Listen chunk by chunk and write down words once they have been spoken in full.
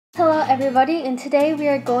Hello everybody, and today we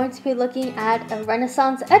are going to be looking at a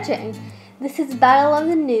Renaissance etching. This is Battle of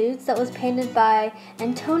the Nudes that was painted by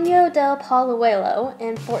Antonio del Pollaiuolo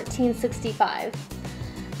in 1465.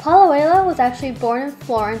 Pollaiuolo was actually born in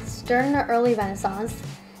Florence during the early Renaissance,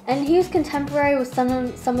 and he was contemporary with some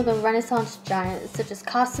of the Renaissance giants such as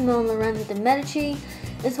Cosimo and Lorenzo de' Medici,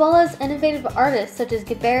 as well as innovative artists such as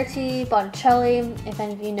Ghiberti, Botticelli, if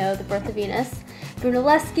any of you know The Birth of Venus,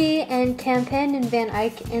 Brunelleschi, and Campin and Van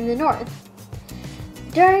Eyck in the north.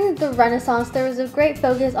 During the Renaissance, there was a great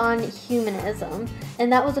focus on humanism,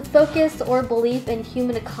 and that was a focus or belief in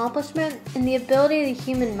human accomplishment and the ability of the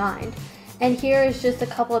human mind. And here is just a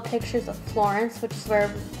couple of pictures of Florence, which is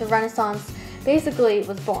where the Renaissance basically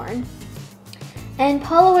was born. And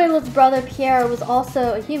Pollaiuolo's brother Piero was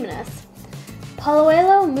also a humanist.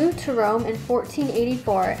 Pollaiuolo moved to Rome in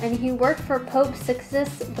 1484, and he worked for Pope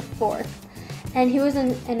Sixtus IV. And he was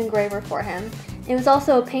an engraver for him. He was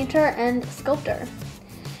also a painter and sculptor.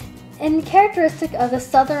 And characteristic of the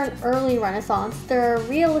Southern early Renaissance, there are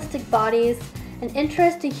realistic bodies, an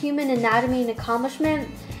interest in human anatomy and accomplishment,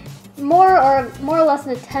 more or less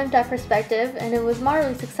an attempt at perspective, and it was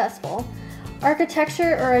moderately successful.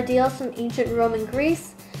 Architecture or ideals from ancient Rome and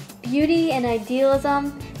Greece, beauty and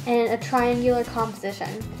idealism, and a triangular composition.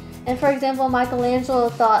 And for example, Michelangelo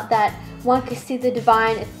thought that one could see the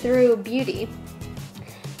divine through beauty.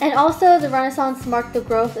 And also, the Renaissance marked the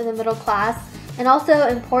growth of the middle class and also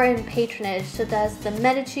important patronage such as the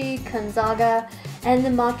Medici, Gonzaga, and the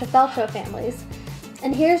Montefeltro families.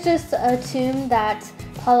 And here's just a tomb that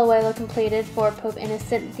Pollaiuolo completed for Pope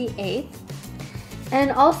Innocent VIII. And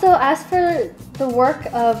also, as for the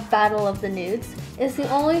work of Battle of the Nudes, it's the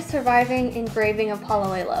only surviving engraving of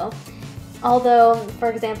Pollaiuolo. Although, for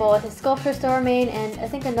example, his sculpture still remain, and I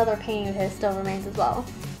think another painting of his still remains as well.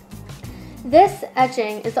 This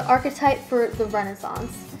etching is the archetype for the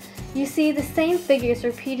Renaissance. You see the same figures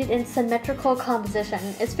repeated in symmetrical composition.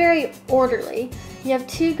 It's very orderly. You have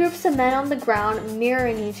two groups of men on the ground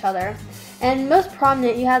mirroring each other. And most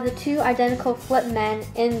prominent, you have the two identical flip men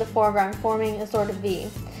in the foreground forming a sort of V.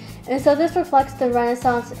 And so this reflects the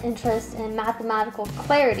Renaissance interest in mathematical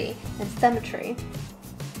clarity and symmetry.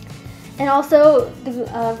 And also,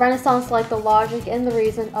 the Renaissance liked the logic and the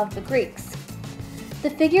reason of the Greeks. The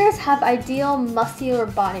figures have ideal muscular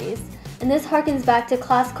bodies, and this harkens back to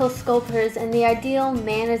classical sculptors and the ideal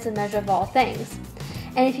man is the measure of all things.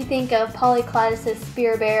 And if you think of Polycletus'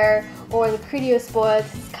 spear bearer or the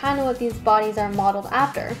Cretiospoids, this is kind of what these bodies are modeled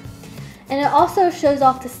after. And it also shows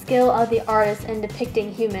off the skill of the artist in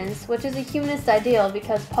depicting humans, which is a humanist ideal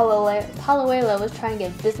because Pollaiuolo was trying to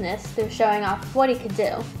get business through showing off what he could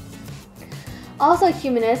do. Also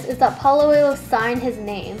humanist is that Pollaiuolo signed his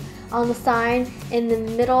name on the sign in the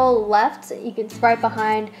middle left. You can see right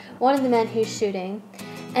behind one of the men who's shooting.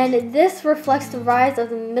 And this reflects the rise of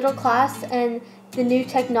the middle class and the new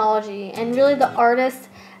technology, and really the artist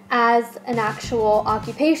as an actual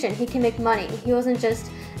occupation. He can make money. He wasn't just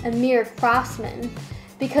a mere craftsman,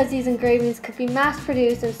 because these engravings could be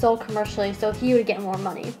mass-produced and sold commercially, so he would get more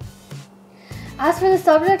money. As for the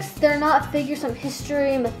subjects, they're not figures from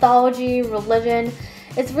history, mythology, religion.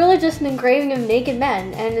 It's really just an engraving of naked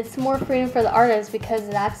men, and it's more freedom for the artist because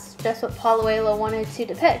that's just what Pollaiuolo wanted to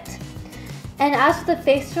depict. And as for the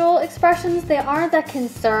facial expressions, they aren't that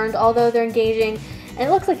concerned, although they're engaging, and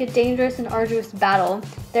it looks like a dangerous and arduous battle.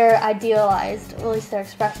 They're idealized, or at least their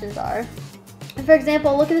expressions are. And for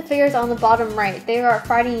example, look at the figures on the bottom right. They are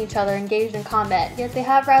fighting each other, engaged in combat, yet they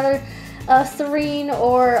have rather serene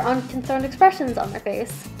or unconcerned expressions on their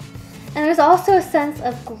face. And there's also a sense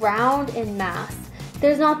of ground and mass.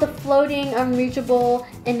 There's not the floating, unreachable,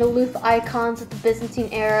 and aloof icons of the Byzantine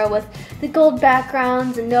era with the gold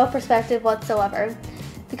backgrounds and no perspective whatsoever.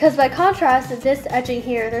 Because by contrast, this etching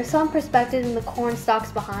here, there's some perspective in the corn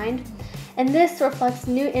stalks behind, and this reflects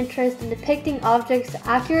new interest in depicting objects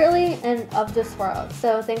accurately and of this world.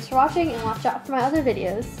 So thanks for watching, and watch out for my other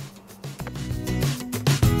videos.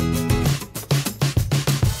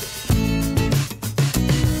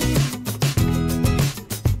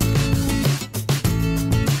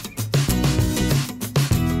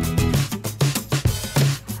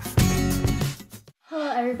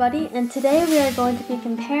 Everybody, and today we are going to be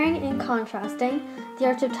comparing and contrasting the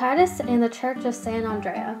Arch of Titus and the Church of San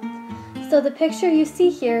Andrea. So the picture you see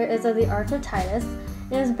here is of the Arch of Titus.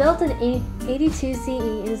 It was built in 82 CE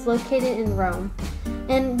and is located in Rome.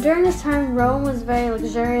 And during this time, Rome was very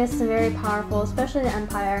luxurious and very powerful, especially the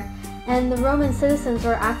empire, and the Roman citizens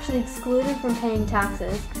were actually excluded from paying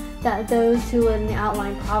taxes that those who lived in the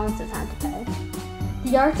outlying provinces had to pay.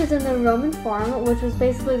 The Arch is in the Roman Forum, which was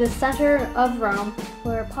basically the center of Rome,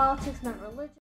 where politics met religion.